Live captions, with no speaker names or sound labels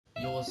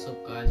What's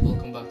up guys,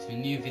 welcome back to a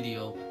new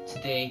video.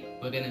 Today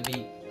we're gonna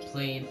be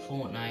playing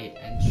Fortnite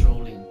and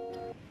trolling.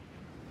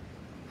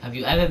 Have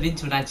you ever been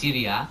to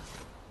Nigeria?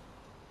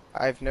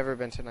 I've never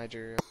been to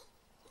Nigeria.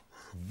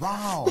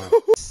 Wow.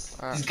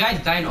 This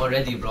guy's dying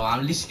already, bro.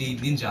 I'm literally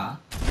ninja.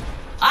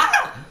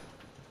 Ah!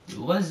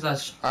 What is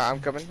that? I'm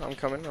coming.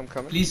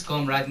 Please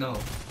come right now.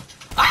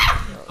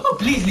 Ah! Oh,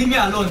 please leave me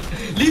alone.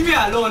 Leave me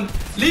alone.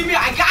 Leave me.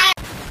 I can't.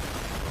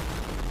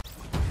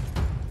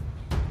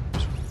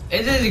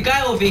 Is there a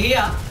guy over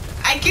here?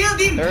 I killed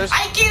him.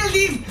 I killed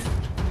him.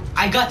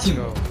 I got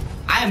him.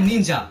 I am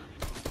ninja.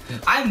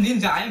 I am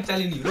ninja. I am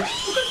telling you. Look at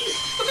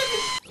this. Look at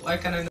this. Why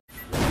can't I?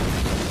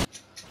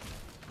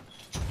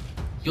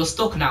 You're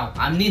stuck now.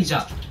 I'm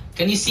ninja.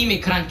 Can you see me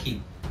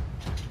cranking?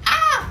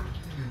 Ah!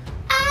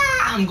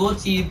 Ah! I'm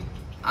goated.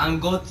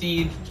 I'm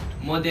goated.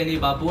 More than a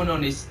baboon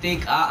on a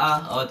stick.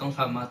 Oh, don't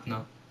have math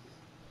now.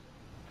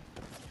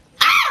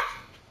 Ah!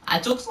 I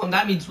took some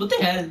damage. What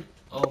the hell?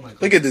 Oh my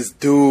god. Look at this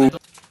dude.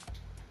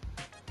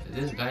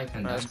 This guy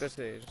can dance.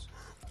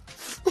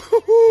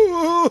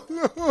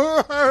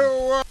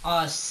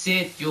 Oh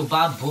shit, you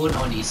baboon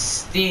on a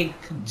stick.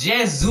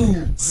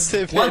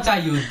 Jesus! What are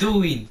you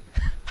doing?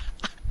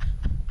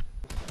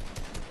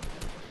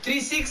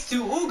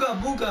 362 ooga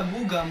booga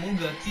mooga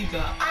mooga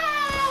tigga.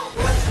 Ah,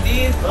 what's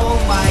this? Oh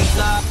my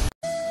god.